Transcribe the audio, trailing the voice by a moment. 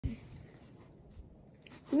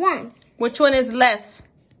1. Which one is less?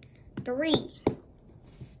 3.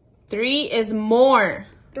 3 is more.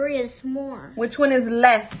 3 is more. Which one is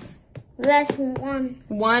less? Less 1.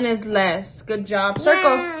 1 is less. Good job.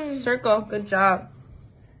 Circle. Yay. Circle. Good job.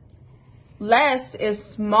 Less is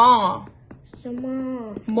small.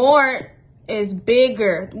 Small. More is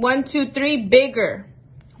bigger. 1, 2, 3, bigger.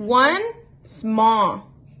 1, small.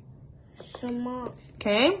 Small.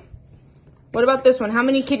 Okay. What about this one? How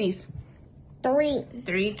many kitties? 3.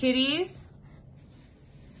 3 kitties.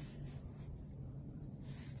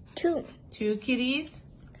 2. 2 kitties.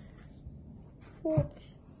 4.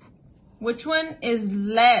 Which one is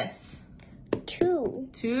less? 2.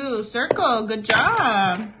 2. Circle. Good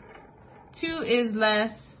job. 2 is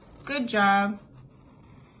less. Good job.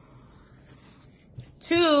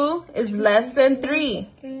 2 is less than 3.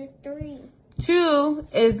 3. 2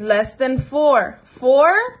 is less than 4.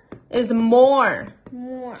 4 is more.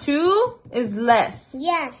 More. 2 is less.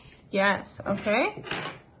 Yes. Yes. Okay.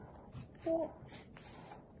 4.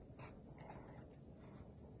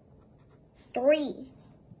 3.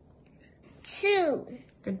 2.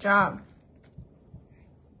 Good job.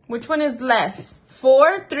 Which one is less?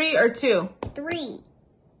 4, 3, or 2? 3.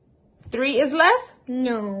 3 is less?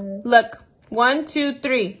 No. Look. 1, 2,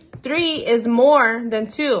 3. 3 is more than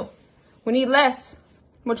 2. We need less.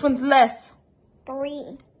 Which one's less?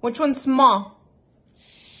 3. Which one's small?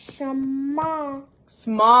 Small.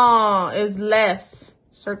 Small is less.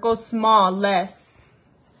 Circle small, less.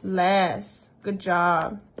 Less. Good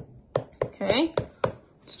job. Okay.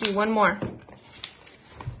 Let's do one more.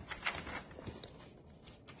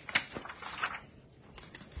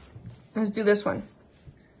 Let's do this one.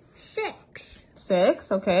 6.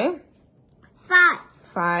 6, okay. 5.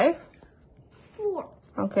 5, 4.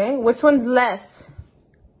 okay. Which one's less?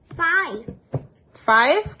 5.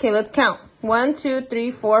 5, okay, let's count. 1, 2,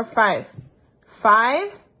 3, 4, 5.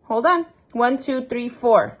 5, hold on. 1, 2, 3,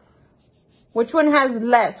 4. Which one has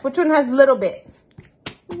less? Which one has little bit?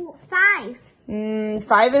 5.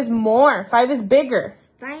 5 is more. 5 is bigger.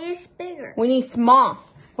 5 is bigger. We need small.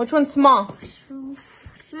 Which one's small?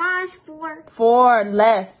 Small is 4. 4,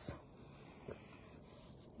 less.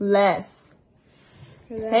 Less.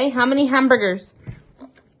 Okay, how many hamburgers?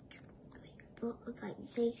 4, 5,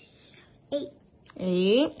 6, 8.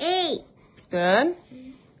 8. 8. Good.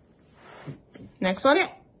 Next one.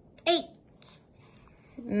 8.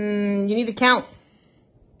 You need to count.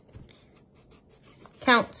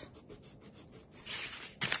 Count.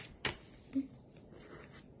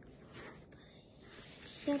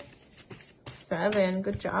 7.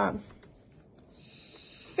 Good job.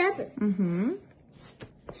 7.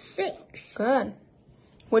 6. Good.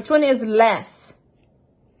 Which one is less?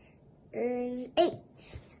 8.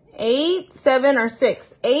 8, 7, or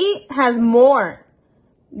 6? 8 has more.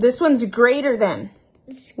 This one's greater than.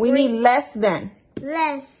 We need less than.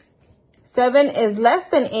 Less. 7 is less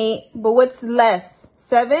than 8, but what's less?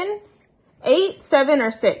 7, 8, 7,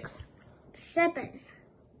 or 6? 7.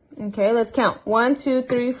 Okay, let's count. 1, 2,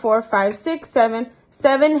 3, 4, 5, 6, 7.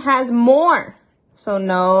 7 has more. So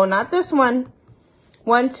no, not this one.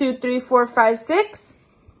 1, 2, 3, 4, 5, 6.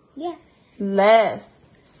 Yeah. Less.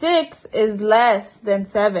 6 is less than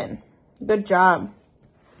 7. Good job.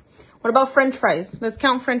 What about French fries? Let's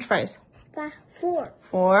count French fries. 4.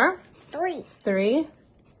 4, 3. 3.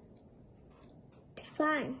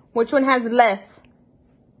 5. Which one has less?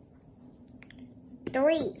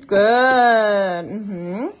 3.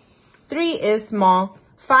 Good. 3 is small.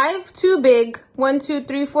 5, too big. 1, 2,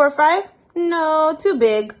 3, 4, 5. No, too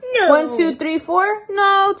big. No. 1, 2, 3, 4.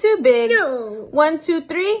 No, too big. No. 1, 2,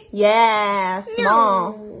 3. Yeah,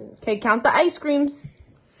 small. No. Okay, count the ice creams.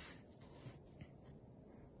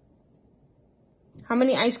 How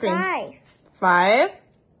many ice creams? 5. 5.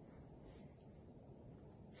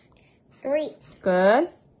 3. Good.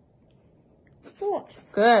 4.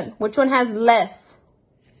 Good. Which one has less?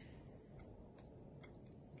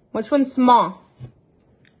 Which one's small?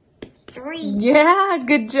 3. Yeah,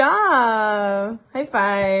 good job. High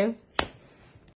five.